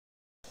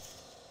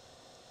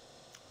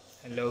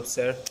Hello,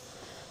 sir.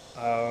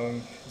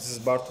 This is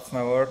part of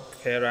my work.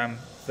 Here I'm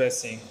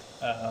pressing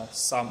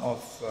some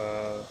of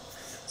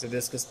the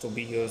discs to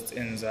be used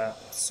in the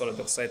solid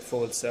oxide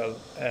fuel cell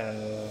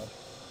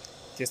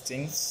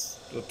testings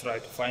to try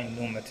to find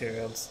new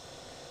materials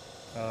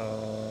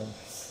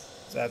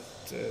that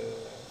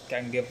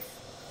can give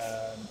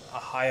a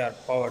higher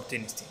power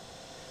density.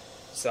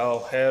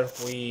 So here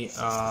we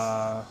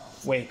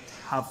weight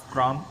half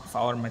gram of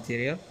our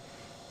material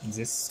in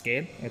this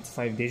scale. It's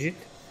 5 digit.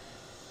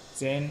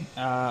 Then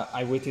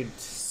I weighted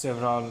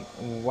several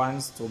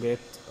ones to get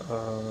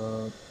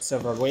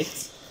several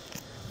weights.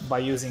 By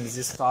using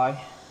this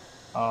tie,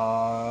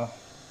 I'm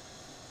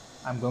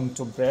going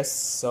to press.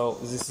 So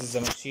this is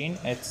the machine.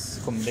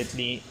 It's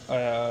completely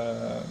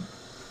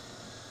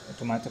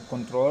automatic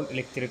control,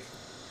 electric.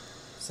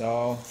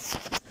 So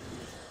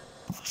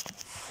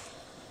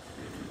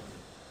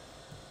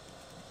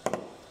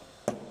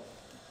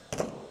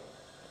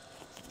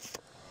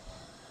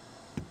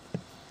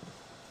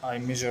I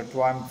measured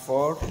one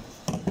before.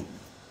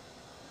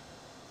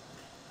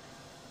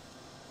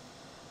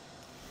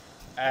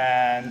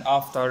 And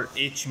after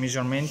each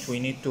measurement we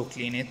need to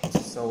clean it,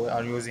 so we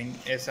are using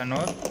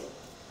ethanol.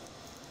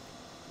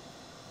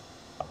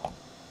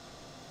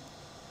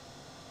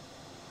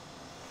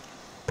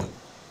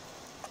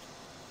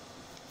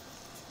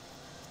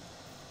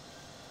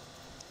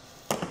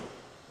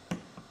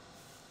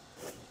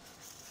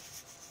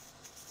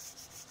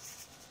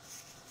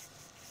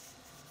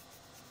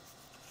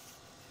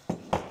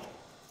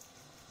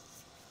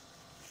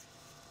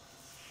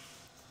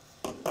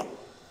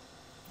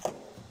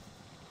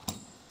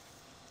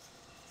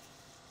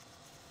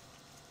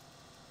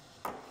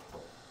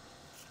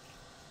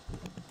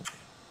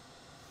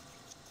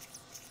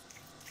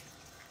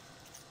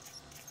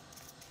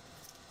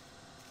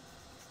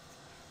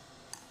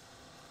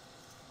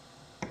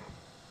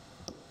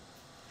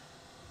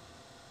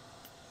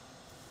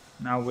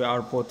 Now we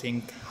are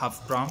putting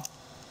half gram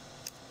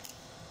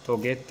to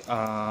get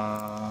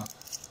a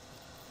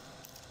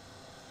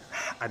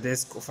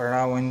disc of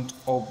around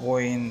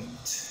 0.6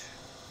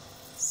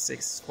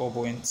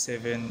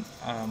 0.7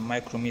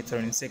 micrometer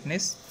in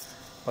thickness,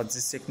 but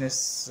this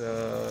thickness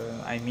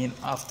I mean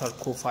after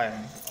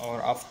co-firing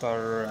or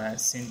after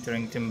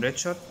centering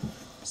temperature,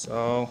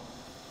 so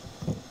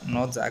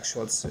not the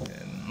actual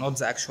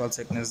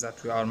thickness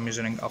that we are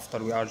measuring after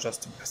we are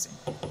just pressing.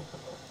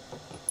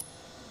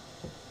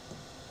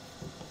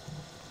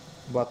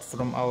 But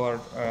from our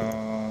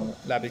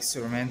lab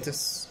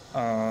experiments,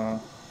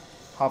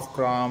 half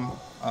gram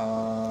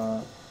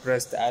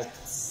pressed at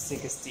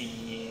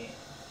 60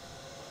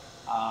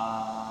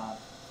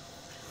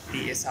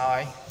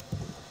 psi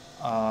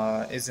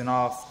is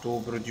enough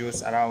to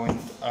produce around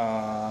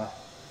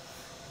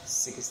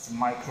 60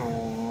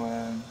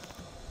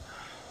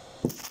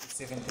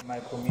 70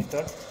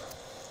 micrometer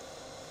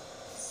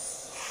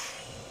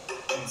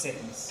in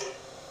thickness.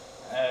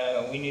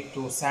 We need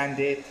to sand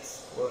it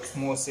or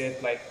smooth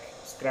it like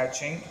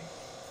scratching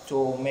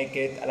to make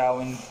it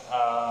around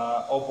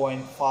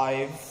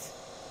 0.5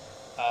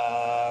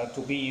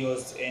 to be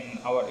used in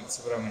our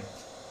experiment.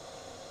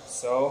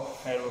 So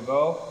here we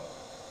go.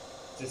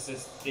 This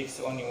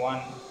takes only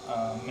 1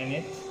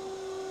 minute.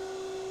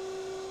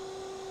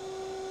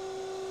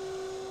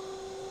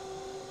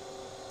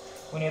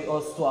 We need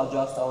also to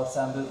adjust our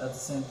sample at the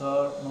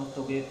center, not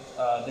to get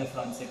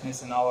different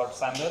thickness in our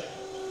sample.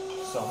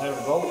 So here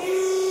we go.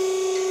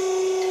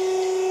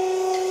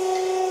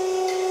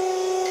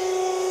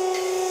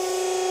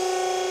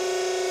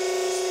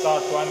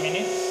 Start 1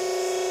 minute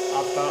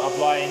after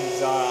applying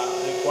the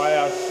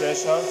required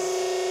pressure.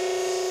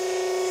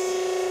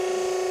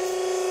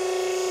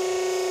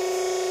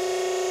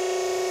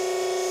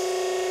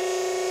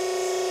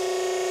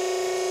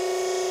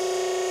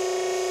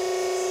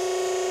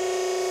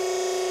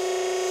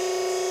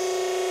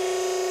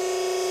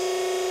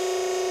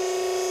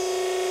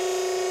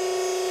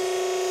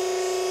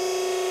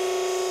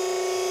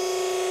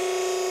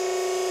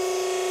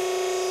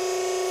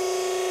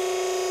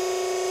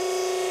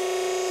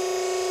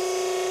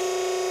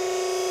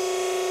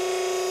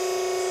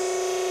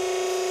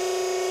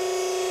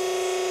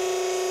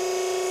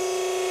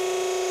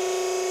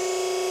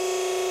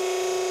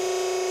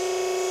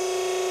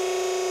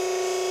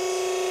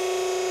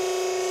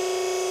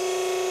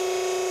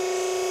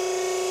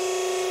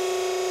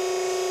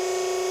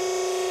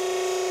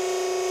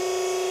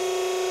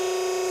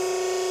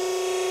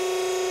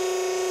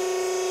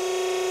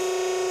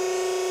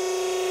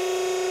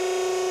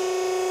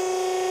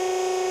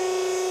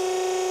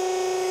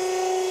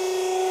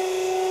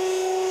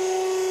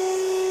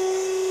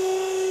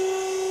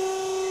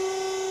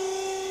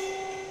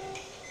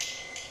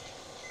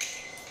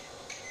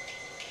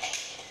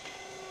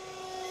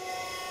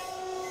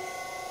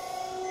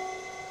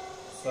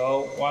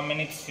 So 1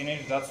 minute is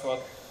finished. That's what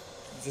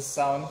this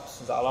sound,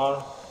 the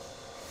alarm.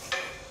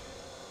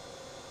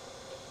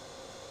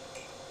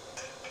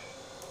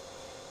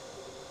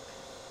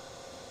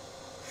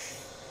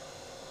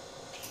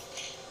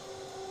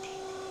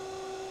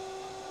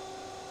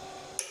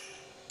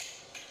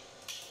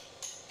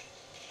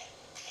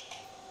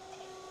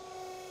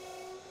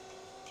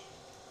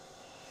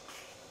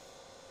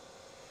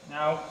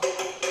 Now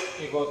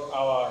we got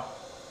our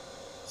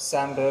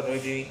sample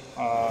ready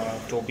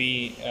to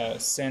be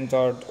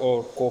centered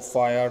or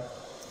co-fired,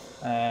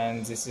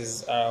 and this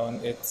is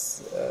around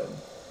its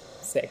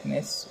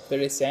thickness,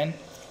 very thin,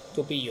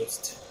 to be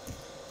used.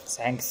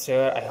 Thanks,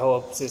 sir. I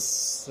hope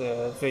this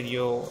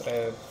video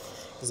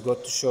is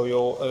good to show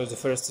you the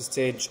first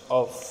stage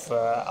of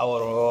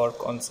our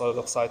work on solid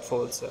oxide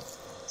fuel cell.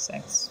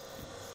 Thanks.